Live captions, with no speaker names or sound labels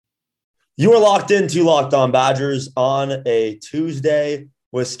You are locked into Locked On Badgers on a Tuesday.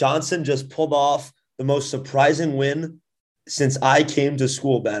 Wisconsin just pulled off the most surprising win since I came to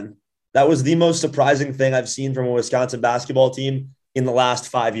school, Ben. That was the most surprising thing I've seen from a Wisconsin basketball team in the last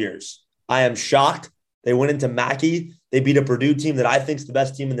 5 years. I am shocked. They went into Mackey. They beat a Purdue team that I think is the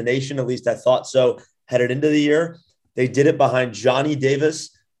best team in the nation. At least I thought so headed into the year. They did it behind Johnny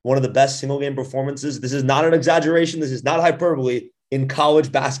Davis, one of the best single game performances. This is not an exaggeration. This is not hyperbole in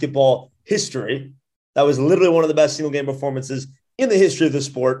college basketball history. That was literally one of the best single game performances in the history of the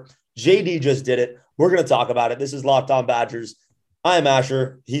sport. JD just did it. We're going to talk about it. This is Locked On Badgers. I am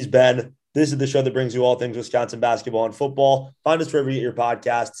Asher. He's Ben. This is the show that brings you all things Wisconsin basketball and football. Find us wherever you get your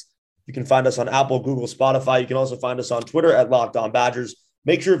podcasts. You can find us on Apple, Google, Spotify. You can also find us on Twitter at Locked On Badgers.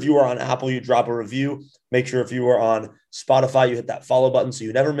 Make sure if you are on Apple, you drop a review. Make sure if you are on Spotify, you hit that follow button so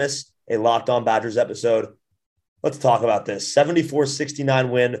you never miss a Locked On Badgers episode. Let's talk about this.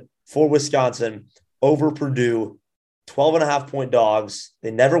 74-69 win for Wisconsin over Purdue. 12.5-point dogs.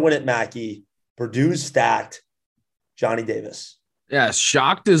 They never win at Mackey. Purdue's stacked. Johnny Davis. Yeah,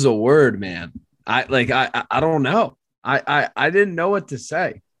 shocked is a word, man. I don't know. I didn't know what to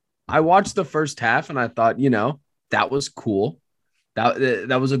say. I watched the first half and I thought, that was cool.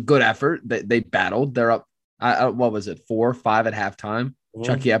 That was a good effort. They battled. They're up. What was it? 4-5 at halftime. Mm-hmm.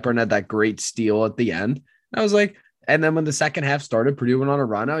 Chucky Hepburn had that great steal at the end. I was like, and then when the second half started, Purdue went on a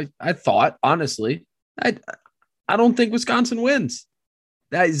run. I thought, honestly, I don't think Wisconsin wins.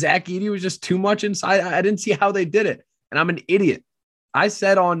 That Zach Edey was just too much inside. I didn't see how they did it. And I'm an idiot. I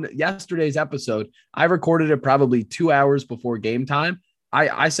said on yesterday's episode, I recorded it probably 2 hours before game time.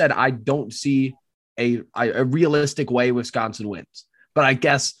 I said I don't see a realistic way Wisconsin wins. But I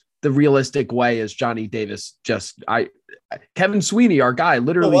guess the realistic way is Johnny Davis Kevin Sweeney, our guy,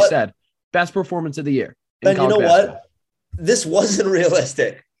 literally said, best performance of the year. And you know what? This wasn't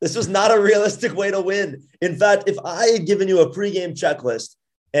realistic. This was not a realistic way to win. In fact, if I had given you a pregame checklist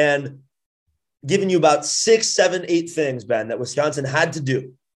and given you about 6, 7, 8 things, Ben, that Wisconsin had to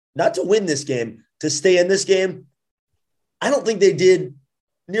do, not to win this game, to stay in this game, I don't think they did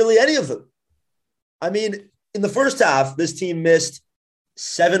nearly any of them. I mean, in the first half, this team missed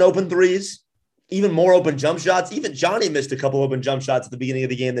 7 open threes, even more open jump shots. Even Johnny missed a couple open jump shots at the beginning of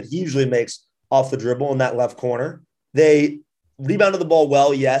the game that he usually makes off the dribble in that left corner. They rebounded the ball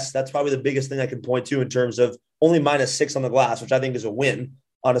well, yes. That's probably the biggest thing I can point to in terms of only -6 on the glass, which I think is a win,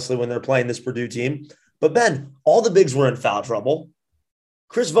 honestly, when they're playing this Purdue team. But, Ben, all the bigs were in foul trouble.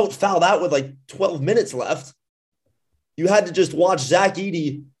 Chris Vogt fouled out with like 12 minutes left. You had to just watch Zach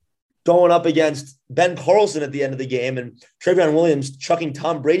Edey going up against Ben Carlson at the end of the game and Travion Williams chucking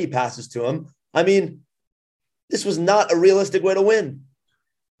Tom Brady passes to him. I mean, this was not a realistic way to win.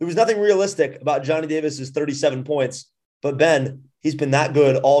 There was nothing realistic about Johnny Davis's 37 points, but Ben, he's been that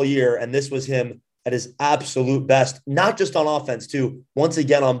good all year, and this was him at his absolute best, not just on offense, too, once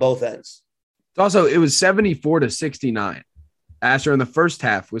again on both ends. Also, it was 74-69. Asher, in the first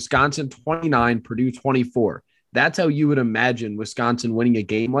half, Wisconsin 29, Purdue 24. That's how you would imagine Wisconsin winning a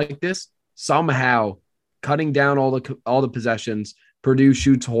game like this, somehow cutting down all the possessions. Purdue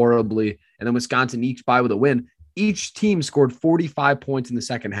shoots horribly, and then Wisconsin ekes by with a win. Each team scored 45 points in the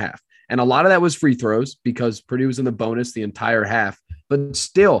second half. And a lot of that was free throws because Purdue was in the bonus the entire half. But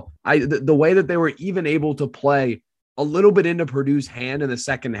still, the way that they were even able to play a little bit into Purdue's hand in the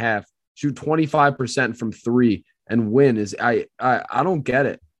second half, shoot 25% from three and win is I don't get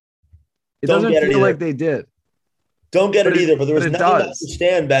it. It doesn't feel like they did. Don't get it either, but there was nothing to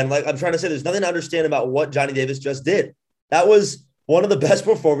understand, Ben. Like I'm trying to say, there's nothing to understand about what Johnny Davis just did. That was one of the best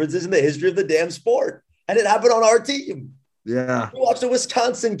performances in the history of the damn sport. And it happened on our team. Yeah. You watched a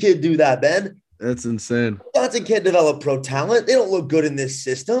Wisconsin kid do that, Ben. That's insane. Wisconsin can't develop pro talent. They don't look good in this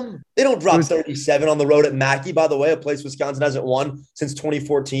system. They don't drop 37 on the road at Mackey, by the way, a place Wisconsin hasn't won since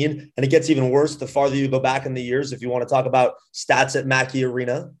 2014. And it gets even worse the farther you go back in the years if you want to talk about stats at Mackey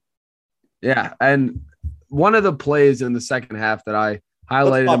Arena. Yeah, and one of the plays in the second half that I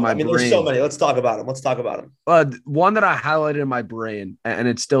highlighted in my brain. There's so many. Let's talk about them. One that I highlighted in my brain, and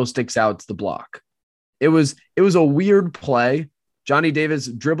it still sticks out, to the block. It was a weird play. Johnny Davis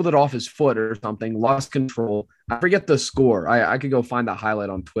dribbled it off his foot or something, lost control. I forget the score. I could go find that highlight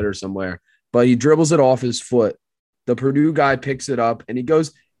on Twitter somewhere. But he dribbles it off his foot. The Purdue guy picks it up, and he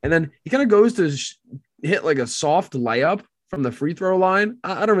goes, and then he kind of goes to hit like a soft layup from the free throw line.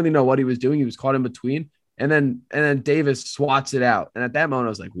 I don't really know what he was doing. He was caught in between. And then Davis swats it out. And at that moment, I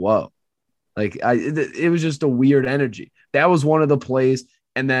was like, whoa. Like, it was just a weird energy. That was one of the plays.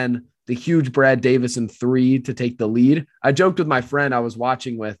 And then the huge Brad Davison three to take the lead. I joked with my friend I was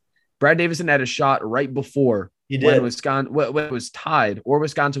watching with. Brad Davison had a shot right before He when did. when it was tied or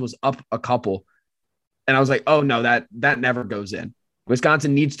Wisconsin was up a couple. And I was like, oh no, that never goes in.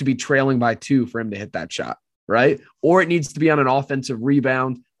 Wisconsin needs to be trailing by 2 for him to hit that shot, right? Or it needs to be on an offensive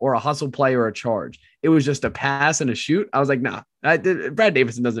rebound or a hustle play or a charge. It was just a pass and a shoot. I was like, nah, Brad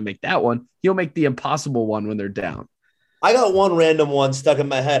Davison doesn't make that one. He'll make the impossible one when they're down. I got one random one stuck in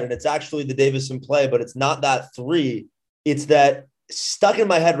my head, and it's actually the Davison play, but it's not that 3. It's that stuck in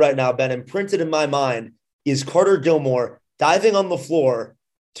my head right now, Ben, imprinted in my mind is Carter Gilmore diving on the floor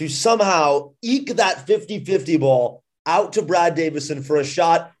to somehow eke that 50-50 ball out to Brad Davison for a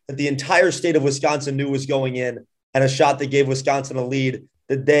shot that the entire state of Wisconsin knew was going in, and a shot that gave Wisconsin a lead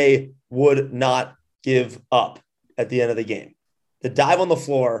that they would not give up at the end of the game. The dive on the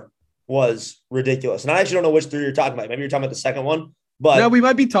floor was ridiculous. And I actually don't know which 3 you're talking about. Maybe you're talking about the second one. But no, we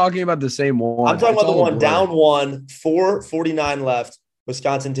might be talking about the same one. I'm talking about the one down 1, 4:49 left.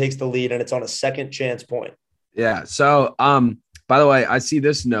 Wisconsin takes the lead, and it's on a second chance point. Yeah. So, by the way, I see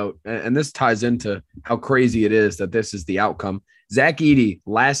this note, and this ties into how crazy it is that this is the outcome. Zach Edey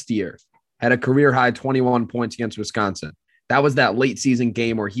last year had a career high 21 points against Wisconsin. That was that late season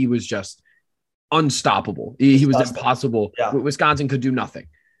game where he was just unstoppable. He was impossible. Yeah. Wisconsin could do nothing.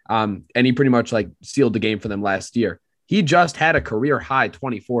 And he pretty much like sealed the game for them last year. He just had a career high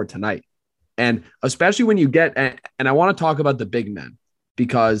 24 tonight. And especially when you get, and I want to talk about the big men,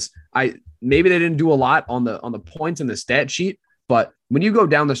 because maybe they didn't do a lot on the points in the stat sheet, but when you go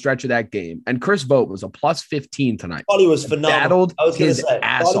down the stretch of that game, and Chris Vogt was a plus 15 tonight. I thought he was phenomenal. Battled his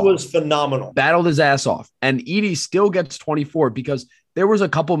ass off. He was phenomenal. Battled his ass off. And Edey still gets 24 because there was a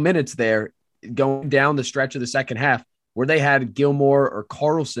couple minutes there going down the stretch of the second half where they had Gilmore or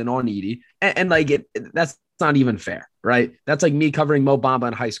Carlson on Edey. And like that's not even fair, right? That's like me covering Mo Bamba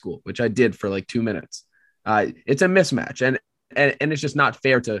in high school, which I did for like 2 minutes. It's a mismatch. And it's just not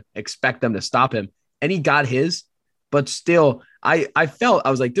fair to expect them to stop him. And he got his, but still, I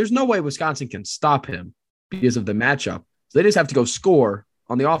was like, there's no way Wisconsin can stop him because of the matchup. So they just have to go score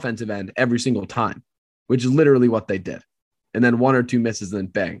on the offensive end every single time, which is literally what they did. And then 1 or 2 misses, then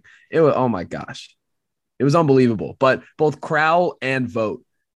bang. It was, oh my gosh. It was unbelievable. But both Crowell and Vogt,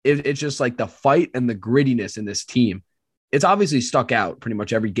 it's just like the fight and the grittiness in this team. It's obviously stuck out pretty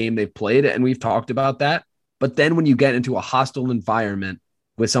much every game they've played, and we've talked about that. But then when you get into a hostile environment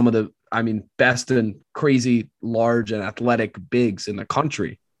with some of the, best and crazy large and athletic bigs in the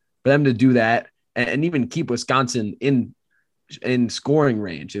country, for them to do that and even keep Wisconsin in scoring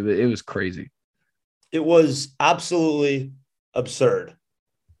range, it was crazy. It was absolutely absurd.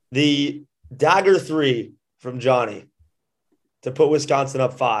 The dagger 3 from Johnny to put Wisconsin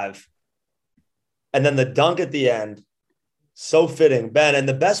up 5, and then the dunk at the end, so fitting, Ben. And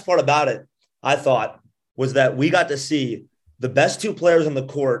the best part about it, I thought, was that we got to see the best 2 players on the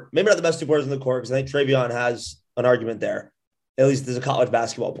court, maybe not the best 2 players on the court, because I think Travion has an argument there, at least as a college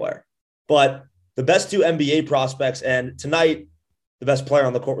basketball player, but the best 2 NBA prospects. And tonight, the best player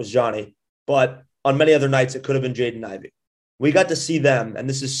on the court was Johnny, but on many other nights, it could have been Jaden Ivey. We got to see them, and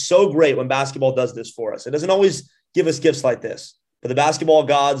this is so great when basketball does this for us. It doesn't always give us gifts like this, but the basketball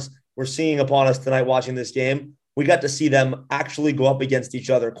gods were seeing upon us tonight watching this game. We got to see them actually go up against each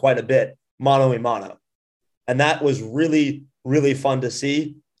other quite a bit, mano a mano. And that was really, really fun to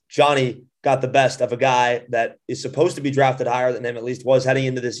see. Johnny got the best of a guy that is supposed to be drafted higher than him, at least was heading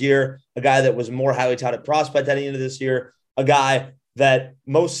into this year, a guy that was more highly touted prospect heading into this year, a guy that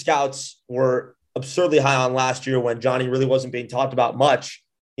most scouts were absurdly high on last year when Johnny really wasn't being talked about much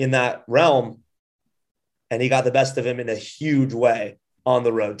in that realm. And he got the best of him in a huge way on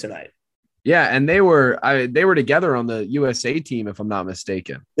the road tonight. Yeah, and they were together on the USA team, if I'm not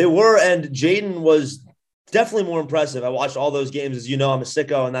mistaken. They were, and Jaden was definitely more impressive. I watched all those games. As you know, I'm a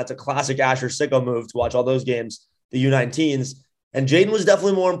sicko, and that's a classic Asher sicko move to watch all those games, the U19s. And Jaden was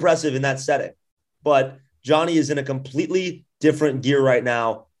definitely more impressive in that setting. But Johnny is in a completely different gear right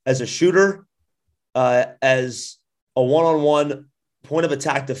now as a shooter, as a one-on-one point of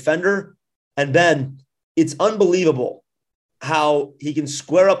attack defender. And Ben, it's unbelievable how he can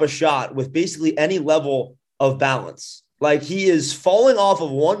square up a shot with basically any level of balance. Like, he is falling off of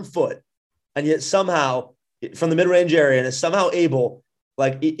 1 foot, and yet somehow from the mid-range area, and is somehow able,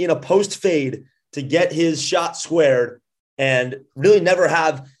 like in a post fade, to get his shot squared and really never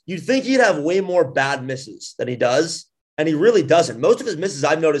have. You'd think he'd have way more bad misses than he does, and he really doesn't. Most of his misses,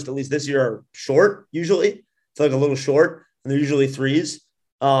 I've noticed, at least this year, are short usually. It's like a little short, and they're usually threes.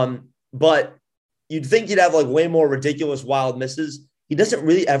 But you'd think he'd have like way more ridiculous, wild misses. He doesn't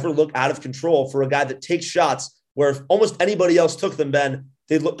really ever look out of control for a guy that takes shots where if almost anybody else took them, Ben,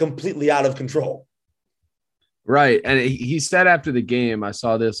 they'd look completely out of control. Right. And he said after the game, I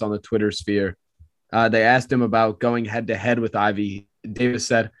saw this on the Twitter sphere, They asked him about going head to head with Ivy. Davis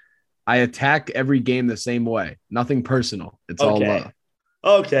said, "I attack every game the same way. Nothing personal. It's all love."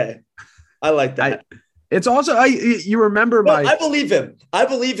 Okay. I like that. It's also, you remember I believe him. You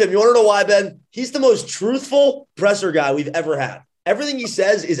want to know why, Ben? He's the most truthful presser guy we've ever had. Everything he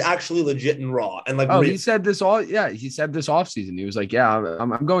says is actually legit and raw. And real. He said this he said this offseason. He was like, yeah,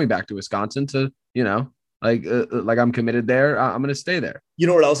 I'm going back to Wisconsin to, like I'm committed there. I'm going to stay there. You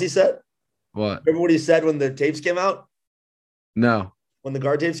know what else he said? What? Remember what he said when the tapes came out? No. When the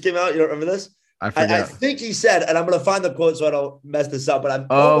guard tapes came out? You don't remember this? I forgot. I think he said, and I'm going to find the quote so I don't mess this up, but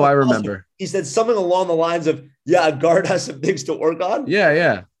I remember. He said something along the lines of, yeah, a guard has some things to work on.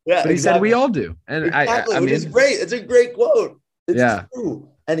 Yeah. But he said we all do. And exactly. I mean, it's great. It's a great quote. It's true.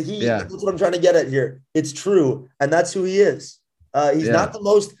 And that's what I'm trying to get at here. It's true. And that's who he is. He's not the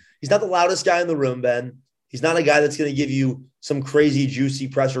loudest guy in the room, Ben. He's not a guy that's going to give you some crazy, juicy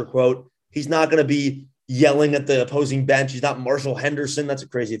pressure quote. He's not going to be yelling at the opposing bench. He's not Marshall Henderson. That's a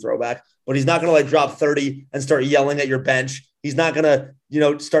crazy throwback, but he's not going to drop 30 and start yelling at your bench. He's not going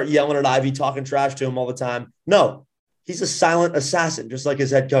to, start yelling at Ivy, talking trash to him all the time. No, he's a silent assassin, just like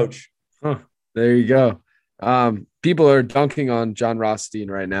his head coach. Huh. There you go. People are dunking on John Rothstein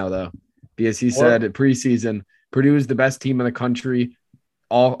right now, though, because he said at preseason, Purdue is the best team in the country.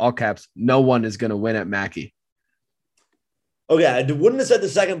 All caps. No one is going to win at Mackey. Okay, I wouldn't have said the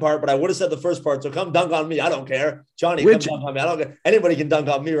second part, but I would have said the first part. So come dunk on me. I don't care. Johnny, come dunk on me. I don't care. Anybody can dunk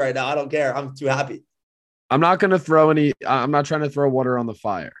on me right now. I don't care. I'm too happy. I'm not going to throw I'm not trying to throw water on the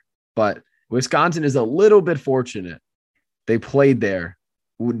fire, but Wisconsin is a little bit fortunate. They played there,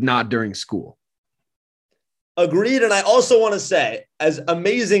 not during school. Agreed. And I also want to say, as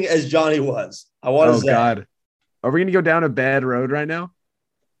amazing as Johnny was, I want to say. Oh, God. Are we going to go down a bad road right now?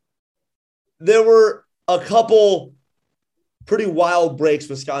 There were a couple pretty wild breaks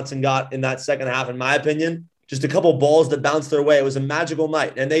Wisconsin got in that second half, in my opinion. Just a couple balls that bounced their way. It was a magical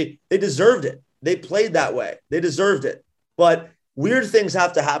night, and they deserved it. They played that way. They deserved it. But weird things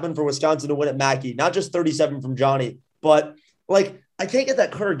have to happen for Wisconsin to win at Mackey, not just 37 from Johnny, but I can't get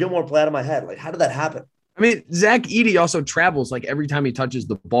that Carter Gilmore play out of my head. How did that happen? I mean, Zach Edey also travels every time he touches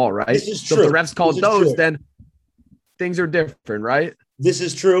the ball, right? This is true. So if the refs called those, then things are different, right? This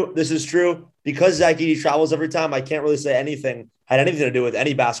is true. Because Zach Edey travels every time, I can't really say had anything to do with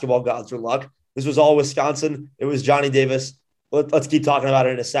any basketball gods or luck. This was all Wisconsin. It was Johnny Davis. Let's keep talking about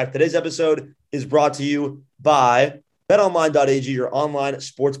it in a sec. Today's episode is brought to you by BetOnline.ag, your online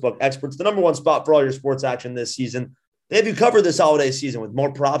sportsbook experts, the number one spot for all your sports action this season. They have you covered this holiday season with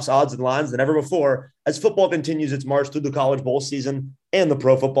more props, odds, and lines than ever before as football continues its march through the college bowl season and the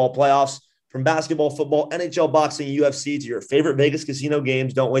pro football playoffs. From basketball, football, NHL, boxing, UFC to your favorite Vegas casino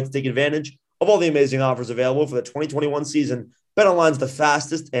games, don't wait to take advantage of all the amazing offers available for the 2021 season. BetOnline is the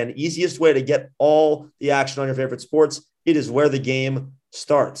fastest and easiest way to get all the action on your favorite sports. It is where the game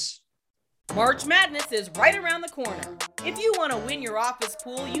starts. March Madness is right around the corner. If you want to win your office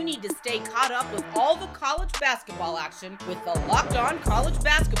pool, you need to stay caught up with all the college basketball action with the Locked On College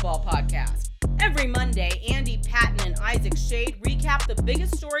Basketball Podcast. Every Monday, Andy Patton and Isaac Shade recap the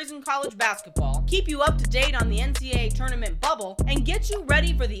biggest stories in college basketball, keep you up to date on the NCAA tournament bubble, and get you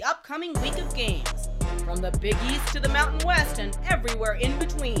ready for the upcoming week of games. From the Big East to the Mountain West and everywhere in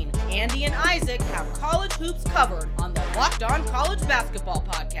between, Andy and Isaac have college hoops covered on the Locked On College Basketball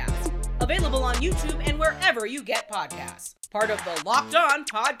Podcast. Available on YouTube and wherever you get podcasts. Part of the Locked On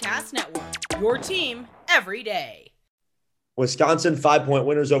Podcast Network. Your team every day. Wisconsin 5-point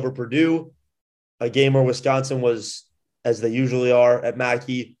winners over Purdue. A game where Wisconsin was, as they usually are at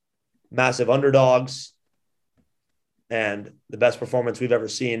Mackey, massive underdogs. And the best performance we've ever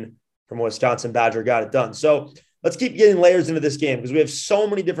seen from a Wisconsin Badger got it done. So let's keep getting layers into this game because we have so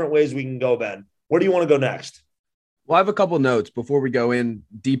many different ways we can go, Ben. Where do you want to go next? Well, I have a couple notes before we go in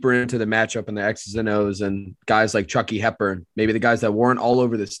deeper into the matchup and the X's and O's and guys like Chucky Hepburn, maybe the guys that weren't all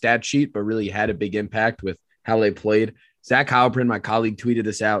over the stat sheet, but really had a big impact with how they played. Zach Heilprin, my colleague, tweeted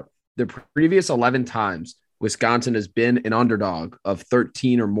this out. The previous 11 times Wisconsin has been an underdog of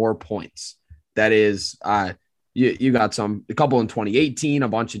 13 or more points. That is, you got a couple in 2018, a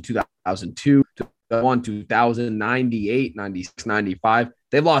bunch in 2002, 2000, 98, 96, 95.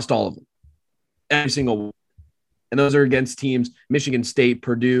 They've lost all of them. Every single one. And those are against teams, Michigan State,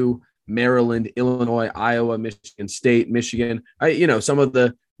 Purdue, Maryland, Illinois, Iowa, Michigan State, Michigan. Some of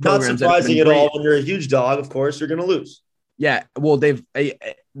the not surprising at all. When you're a huge dog, of course, you're going to lose. Yeah, well, they've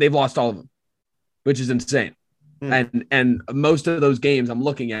lost all of them, which is insane. And most of those games I'm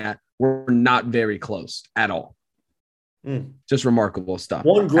looking at were not very close at all. Just remarkable stuff.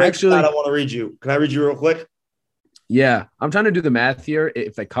 One great stat I want to read you. Can I read you real quick? Yeah, I'm trying to do the math here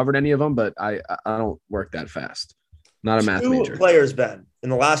if they covered any of them, but I don't work that fast. Not a math Two major. players, Ben, in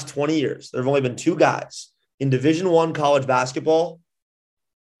the last 20 years, there have only been two guys in Division I college basketball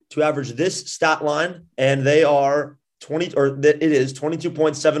to average this stat line, and they are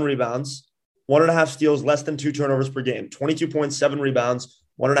 22.7 rebounds, 1.5 steals, less than 2 turnovers per game. 22.7 rebounds,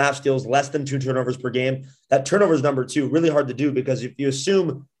 1.5 steals, less than 2 turnovers per game. That turnovers number too, really hard to do because if you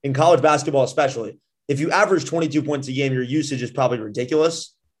assume in college basketball, especially, if you average 22 points a game, your usage is probably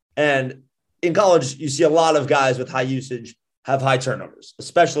ridiculous. And in college, you see a lot of guys with high usage have high turnovers,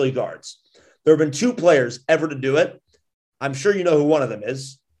 especially guards. There have been two players ever to do it. I'm sure you know who one of them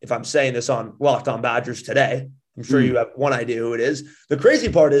is. If I'm saying this on Locked On Badgers today, I'm sure you have one idea who it is. The crazy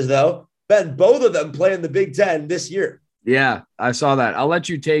part is, though, Ben, both of them play in the Big Ten this year. Yeah, I saw that. I'll let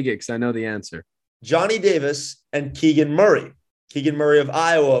you take it because I know the answer. Johnny Davis and Keegan Murray. Keegan Murray of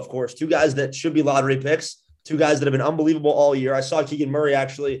Iowa, of course, two guys that should be lottery picks, two guys that have been unbelievable all year. I saw Keegan Murray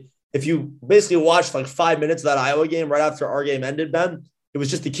actually, if you basically watched like 5 minutes of that Iowa game right after our game ended, Ben, it was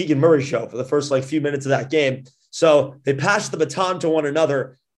just the Keegan Murray show for the first like few minutes of that game. So they passed the baton to one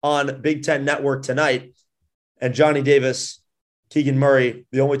another on Big Ten Network tonight. And Johnny Davis, Keegan Murray,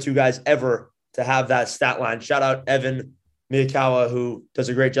 the only two guys ever to have that stat line. Shout out Evan Miyakawa, who does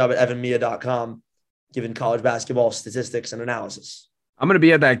a great job at evanmia.com, giving college basketball statistics and analysis. I'm going to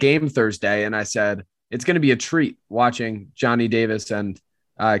be at that game Thursday, and I said it's going to be a treat watching Johnny Davis and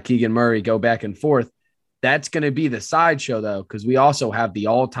Keegan Murray go back and forth. That's going to be the sideshow, though, because we also have the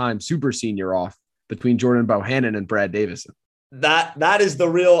all-time super senior off between Jordan Bohannon and Brad Davison. That is the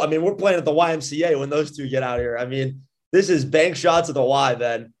real. I mean, we're playing at the YMCA when those two get out here. I mean, this is bank shots at the Y,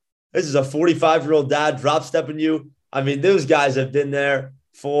 Ben. This is a 45-year-old dad drop stepping you. I mean, those guys have been there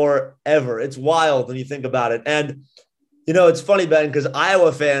forever. It's wild when you think about it. And, you know, it's funny, Ben, because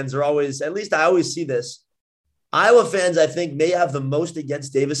Iowa fans are always, at least I always see this. Iowa fans, I think, may have the most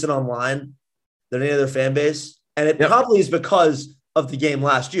against Davison online than any other fan base. And it probably is because of the game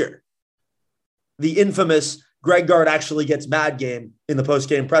last year. The infamous Greg Gard actually gets mad game in the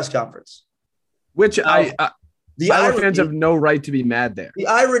post-game press conference. Which Iowa fans have no right to be mad there. The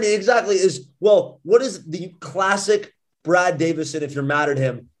irony exactly is, well, what is the classic Brad Davison if you're mad at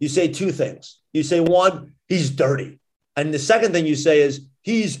him? You say two things. You say, one, he's dirty. And the second thing you say is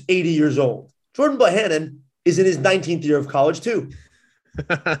he's 80 years old. Jordan Bohannon is in his 19th year of college too.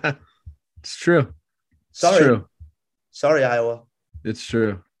 It's true. Sorry. It's true. Sorry, Iowa. It's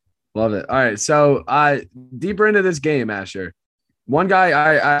true. Love it. All right. So deeper into this game, Asher, one guy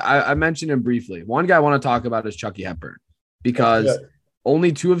I mentioned him briefly. One guy I want to talk about is Chucky Hepburn because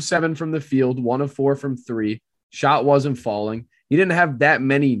only 2 of 7 from the field, 1 of 4 from 3. Shot wasn't falling. He didn't have that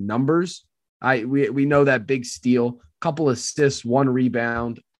many numbers. We know that big steal, couple assists, 1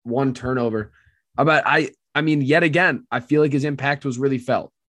 rebound, 1 turnover. But I mean, yet again, I feel like his impact was really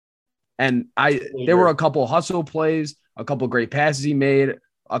felt. And there were a couple hustle plays, a couple great passes he made,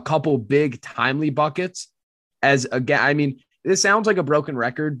 a couple big timely buckets. As again, I mean, this sounds like a broken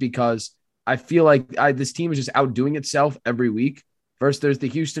record because I feel like this team is just outdoing itself every week. First, there's the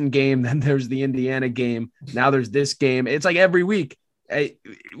Houston game, then there's the Indiana game. Now there's this game. It's like every week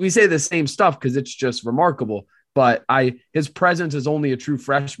we say the same stuff because it's just remarkable. But his presence is only a true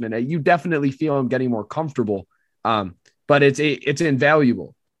freshman. You definitely feel him getting more comfortable. But it's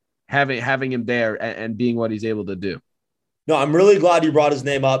invaluable having him there and being what he's able to do. No, I'm really glad you brought his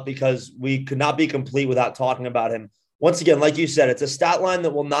name up because we could not be complete without talking about him. Once again, like you said, it's a stat line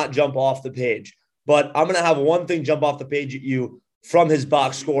that will not jump off the page. But I'm going to have one thing jump off the page at you from his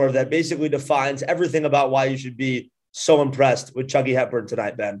box score that basically defines everything about why you should be so impressed with Chucky Hepburn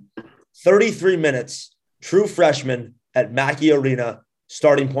tonight, Ben. 33 minutes, true freshman at Mackey Arena,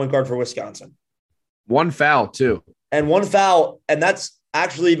 starting point guard for Wisconsin. 1 foul, too. And 1 foul, and that's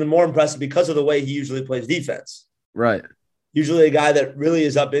actually even more impressive because of the way he usually plays defense. Right. Usually a guy that really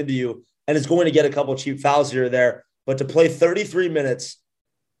is up into you and is going to get a couple cheap fouls here or there. But to play 33 minutes,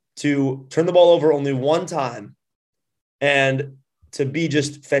 to turn the ball over only 1 time, and to be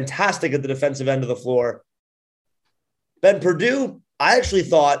just fantastic at the defensive end of the floor. Ben, Purdue, I actually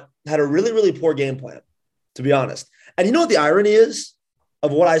thought had a really, really poor game plan, to be honest. And you know what the irony is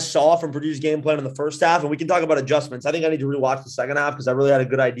of what I saw from Purdue's game plan in the first half? And we can talk about adjustments. I think I need to rewatch the second half because I really had a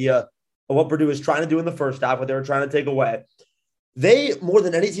good idea of what Purdue was trying to do in the first half, what they were trying to take away. They, more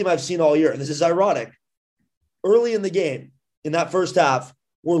than any team I've seen all year, and this is ironic, early in the game, in that first half,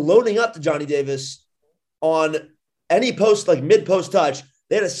 were loading up to Johnny Davis on any post, like mid-post touch.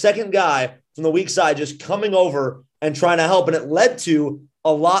 They had a second guy from the weak side just coming over and trying to help, and it led to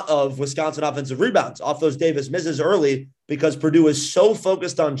a lot of Wisconsin offensive rebounds off those Davis misses early because Purdue is so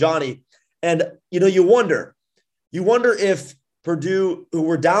focused on Johnny. And, you know, you wonder, You wonder if Purdue, who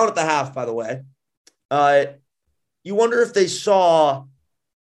were down at the half, by the way, you wonder if they saw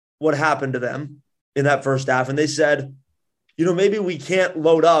what happened to them in that first half and they said, maybe we can't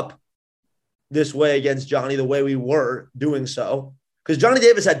load up this way against Johnny the way we were doing so. Because Johnny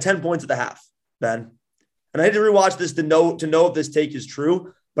Davis had 10 points at the half, Ben. And I had to rewatch this to know if this take is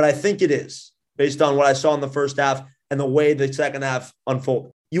true, but I think it is based on what I saw in the first half and the way the second half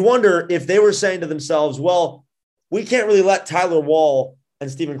unfolded. You wonder if they were saying to themselves, well, we can't really let Tyler Wall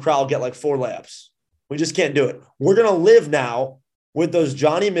and Steven Crowell get like 4 layups. We just can't do it. We're going to live now with those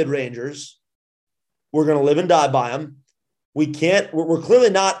Johnny mid-rangers. We're going to live and die by them. We're clearly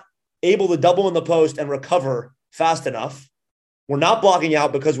not able to double in the post and recover fast enough. We're not blocking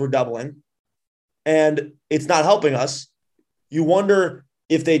out because we're doubling, and it's not helping us. You wonder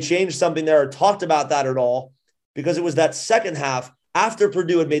if they changed something there or talked about that at all, because it was that second half after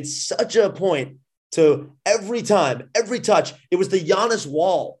Purdue had made such a point to every time, every touch, it was the Giannis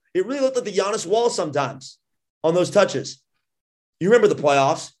wall. It really looked like the Giannis wall sometimes on those touches. You remember the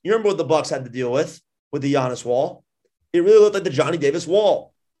playoffs. You remember what the Bucks had to deal with the Giannis wall. It really looked like the Johnny Davis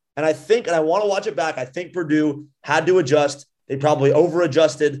wall. And I want to watch it back, I think Purdue had to adjust. They probably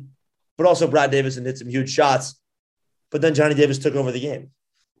over-adjusted, but also Brad Davison hit some huge shots. But then Johnny Davis took over the game.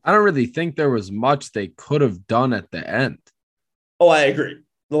 I don't really think there was much they could have done at the end. Oh, I agree.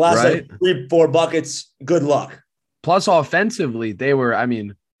 The last 3-4 buckets, good luck. Plus, offensively, they were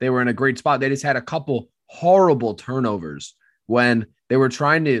in a great spot. They just had a couple horrible turnovers when they were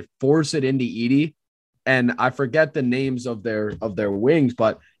trying to force it into Edey. And I forget the names of their wings,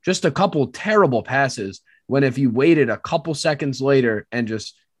 but just a couple terrible passes when if you waited a couple seconds later and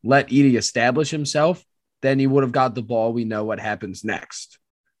just let Edey establish himself, then he would have got the ball. We know what happens next.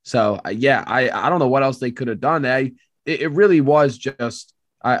 So, I don't know what else they could have done. It really was just,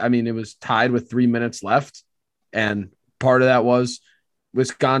 it was tied with 3 minutes left. And part of that was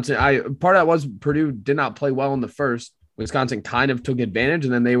Wisconsin. Part of that was Purdue did not play well in the first. Wisconsin kind of took advantage,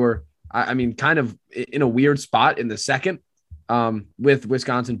 and then they were, kind of in a weird spot in the second with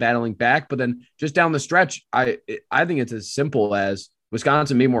Wisconsin battling back. But then just down the stretch, I think it's as simple as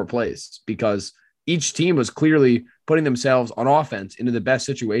Wisconsin made more plays because each team was clearly putting themselves on offense into the best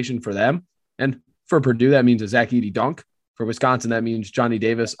situation for them. And for Purdue, that means a Zach Edey dunk. For Wisconsin, that means Johnny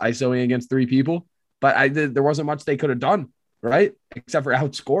Davis ISOing against 3 people. But there wasn't much they could have done, right? Except for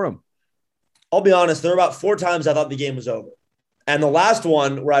outscore them. I'll be honest, there were about 4 times I thought the game was over. And the last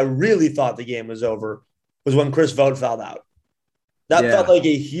one where I really thought the game was over was when Chris Vogt fouled out. That felt like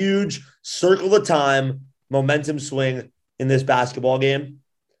a huge circle of time momentum swing in this basketball game.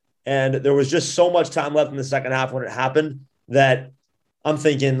 And there was just so much time left in the second half when it happened that I'm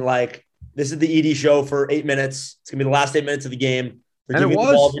thinking, like, this is the Edey show for 8 minutes. It's going to be the last 8 minutes of the game. They're giving the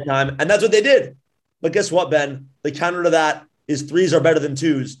ball every time. And that's what they did. But guess what, Ben? The counter to that is 3s are better than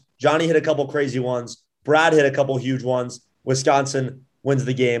 2s. Johnny hit a couple crazy ones. Brad hit a couple huge ones. Wisconsin wins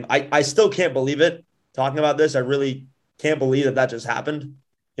the game. I still can't believe it. Talking about this, I really can't believe that just happened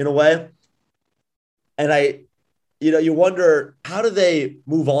in a way. And you wonder, how do they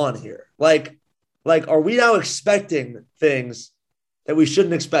move on here? Like, are we now expecting things that we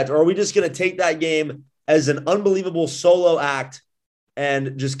shouldn't expect? Or are we just going to take that game as an unbelievable solo act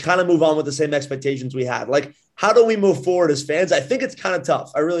and just kind of move on with the same expectations we had? Like, how do we move forward as fans? I think it's kind of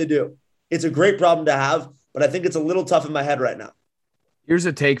tough. I really do. It's a great problem to have, but I think it's a little tough in my head right now. Here's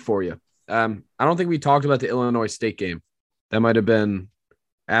a take for you. I don't think we talked about the Illinois State game. That might have been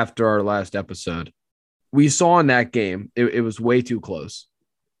after our last episode. We saw in that game, it was way too close.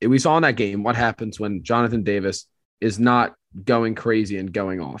 We saw in that game what happens when Jonathan Davis is not going crazy and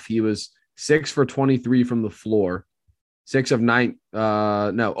going off. He was 6 for 23 from the floor, 0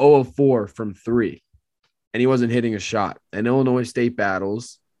 of 4 from 3. And he wasn't hitting a shot. And Illinois State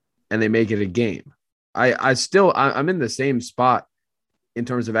battles, and they make it a game. I'm in the same spot in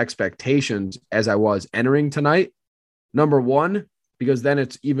terms of expectations as I was entering tonight. Number one, because then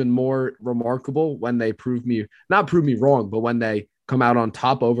it's even more remarkable when they not prove me wrong, but when they come out on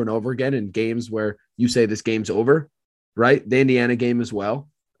top over and over again in games where you say this game's over, right? The Indiana game as well.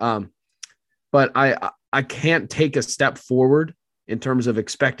 But I can't take a step forward in terms of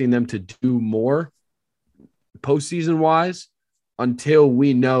expecting them to do more postseason wise until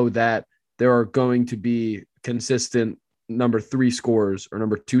we know that there are going to be consistent number 3 scorers or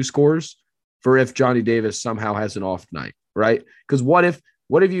number 2 scorers for if Johnny Davis somehow has an off night, right? Because what if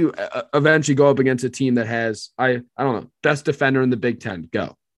you eventually go up against a team that has, I don't know, best defender in the Big Ten?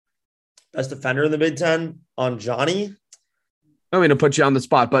 Go. Best defender in the Big Ten on Johnny? I mean, to put you on the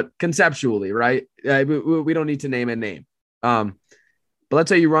spot, but conceptually, right? We don't need to name a name. But let's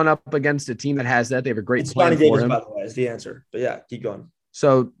say you run up against a team that has that. They have a great It's plan Johnny for Davis, him. by the way, is the answer. But yeah, keep going.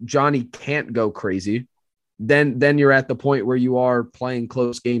 So Johnny can't go crazy. Then you're at the point where you are playing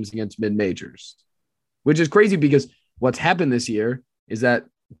close games against mid-majors, which is crazy because what's happened this year is that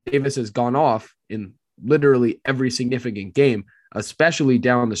Davis has gone off in literally every significant game, especially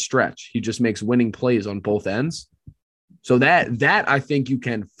down the stretch. He just makes winning plays on both ends. So that I think you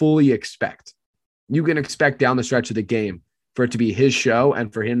can fully expect. You can expect down the stretch of the game for it to be his show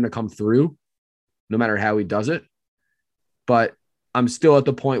and for him to come through no matter how he does it. But I'm still at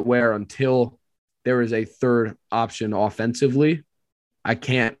the point where until there is a third option offensively, I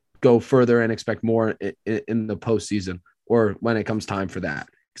can't go further and expect more in the postseason or when it comes time for that.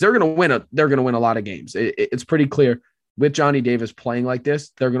 Because they're going to win a lot of games. It's pretty clear with Johnny Davis playing like this,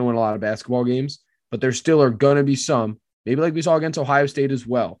 they're going to win a lot of basketball games, but there still are going to be some, maybe like we saw against Ohio State as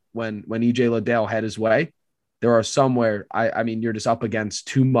well, when EJ Liddell had his way. There are some where, I mean, you're just up against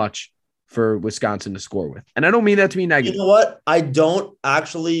too much for Wisconsin to score with. And I don't mean that to be negative. You know what? I don't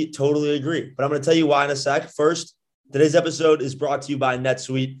actually totally agree, but I'm going to tell you why in a sec. First, today's episode is brought to you by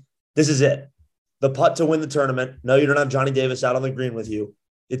NetSuite. This is it. The putt to win the tournament. No, you don't have Johnny Davis out on the green with you.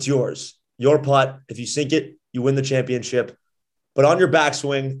 It's yours. Your putt. If you sink it, you win the championship. But on your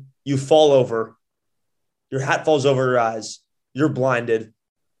backswing, you fall over. Your hat falls over your eyes. You're blinded.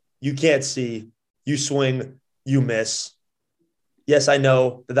 You can't see. You swing. You miss. Yes, I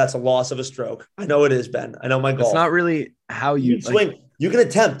know that that's a loss of a stroke. I know it is, Ben. I know my golf. It's not really how you swing. Like, you can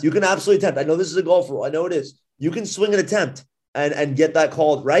attempt. You can absolutely attempt. I know this is a golf rule. I know it is. You can swing an attempt and get that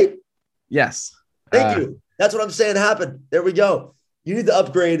called, right? Yes. Thank you. That's what I'm saying happened. There we go. You need to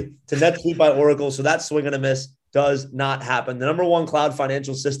upgrade to NetSuite by Oracle so that swing and a miss does not happen. The #1 cloud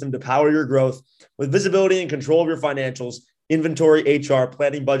financial system to power your growth with visibility and control of your financials, inventory, HR,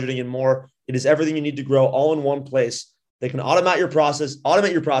 planning, budgeting, and more. It is everything you need to grow all in one place. They can automate your processes,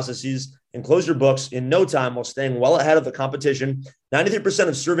 and close your books in no time while staying well ahead of the competition. 93%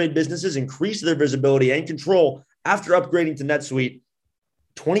 of surveyed businesses increase their visibility and control after upgrading to NetSuite.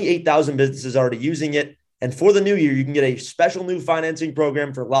 28,000 businesses already using it. And for the new year, you can get a special new financing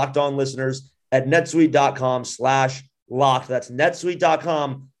program for Locked On listeners at netsuite.com/locked. That's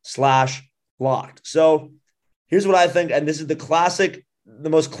netsuite.com/locked. So here's what I think. And this is the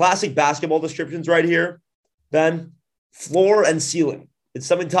most classic basketball descriptions right here, Ben. Floor and ceiling. It's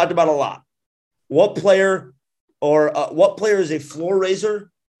something talked about a lot. What player is a floor raiser?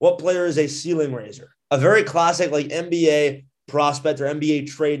 What player is a ceiling raiser? A very classic like NBA prospect or NBA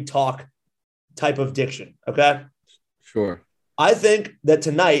trade talk type of diction. Okay. Sure. I think that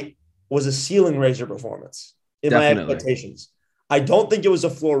tonight was a ceiling raiser performance in my expectations. I don't think it was a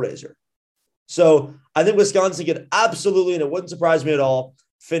floor raiser. So I think Wisconsin could absolutely, and it wouldn't surprise me at all,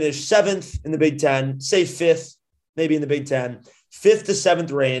 finish 7th in the Big Ten, say 5th, maybe in the Big Ten, 5th to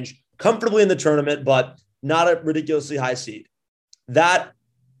 7th range, comfortably in the tournament, but not a ridiculously high seed. That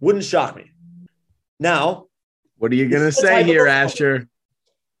wouldn't shock me. Now, what are you going to say here, Asher?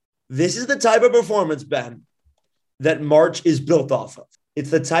 This is the type of performance, Ben, that March is built off of. It's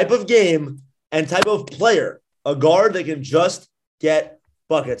the type of game and type of player, a guard that can just get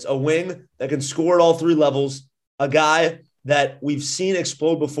buckets, a wing that can score at all three levels, a guy that we've seen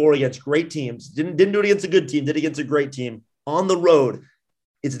explode before against great teams. Didn't do it against a good team, did it against a great team on the road.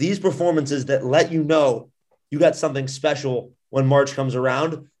 It's these performances that let you know you got something special when March comes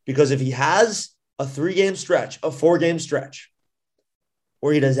around, because if he has a 3-game stretch, a 4-game stretch,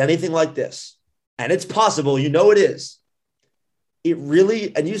 where he does anything like this, and it's possible, you know it is, it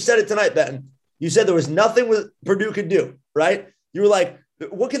really, and you said it tonight, Ben, you said there was nothing Purdue could do, right? You were like,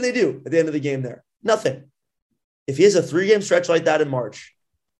 what can they do at the end of the game there? Nothing. If he has a 3-game stretch like that in March,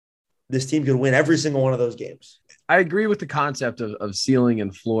 this team could win every single one of those games. I agree with the concept of ceiling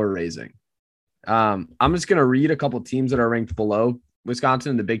and floor raising. I'm just going to read a couple of teams that are ranked below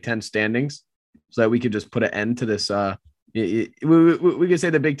Wisconsin in the Big Ten standings so that we could just put an end to this. We could say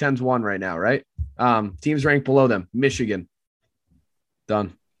the Big Ten's won right now, right? Teams ranked below them. Michigan.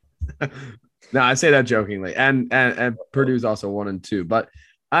 Done. No, I say that jokingly. And Purdue's also 1 and 2. But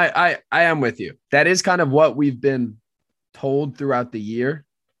I am with you. That is kind of what we've been told throughout the year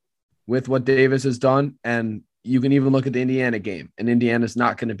with what Davis has done. And you can even look at the Indiana game. And Indiana's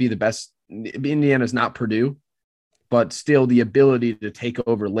not going to be the best. Indiana's not Purdue, but still the ability to take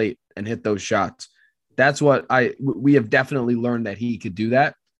over late and hit those shots. That's what we have definitely learned that he could do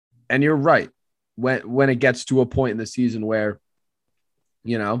that. And you're right. When it gets to a point in the season where,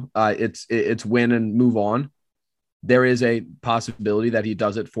 it's win and move on, there is a possibility that he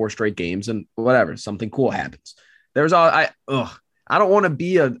does it 4 straight games and whatever, something cool happens. I'm I don't want to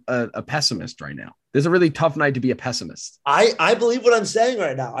be a pessimist right now. This is a really tough night to be a pessimist. I believe what I'm saying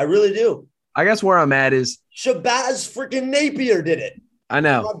right now. I really do. I guess where I'm at is Shabazz freaking Napier did it. I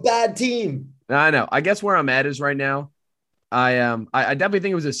know. A bad team. I know. I guess where I'm at is right now. I definitely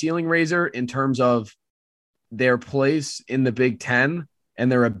think it was a ceiling raiser in terms of their place in the Big Ten and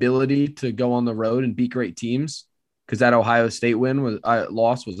their ability to go on the road and beat great teams. Because that Ohio State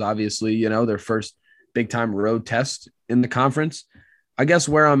loss was obviously, their first big time road test in the conference. I guess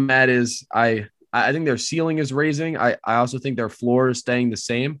where I'm at is I think their ceiling is raising. I also think their floor is staying the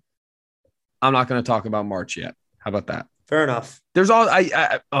same. I'm not going to talk about March yet. How about that? Fair enough. There's all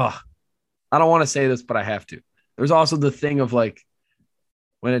I don't want to say this, but I have to. There's also the thing of like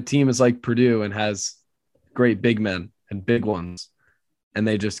when a team is like Purdue and has great big men and big ones, and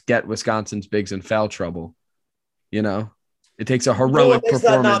they just get Wisconsin's bigs in foul trouble. It takes a heroic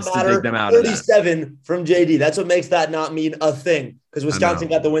performance to take them out of that. 37 from JD. That's what makes that not mean a thing because Wisconsin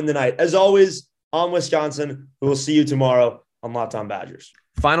got the win tonight. As always, on Wisconsin, we will see you tomorrow on Locked On Badgers.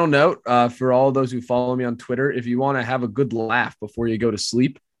 Final note for all those who follow me on Twitter, if you want to have a good laugh before you go to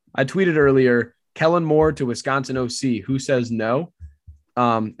sleep, I tweeted earlier, Kellen Moore to Wisconsin OC, who says no?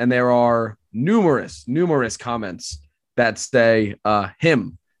 And there are numerous comments that say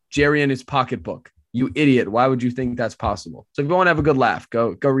him, Jerry in his pocketbook. You idiot. Why would you think that's possible? So if you want to have a good laugh,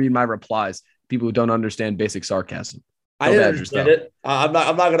 go read my replies. People who don't understand basic sarcasm. I didn't understand it. I'm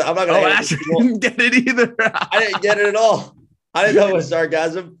not gonna. Asher didn't get it either. I didn't get it at all. I didn't know it was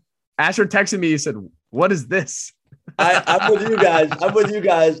sarcasm. Asher texted me. He said, "What is this?" I'm with you guys. I'm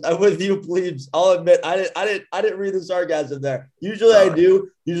with you, plebes. I'll admit, I didn't read the sarcasm there. Usually I do.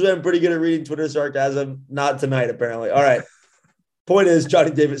 Usually I'm pretty good at reading Twitter sarcasm. Not tonight, apparently. All right. Point is,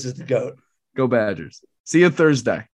 Johnny Davis is the GOAT. Go Badgers. See you Thursday.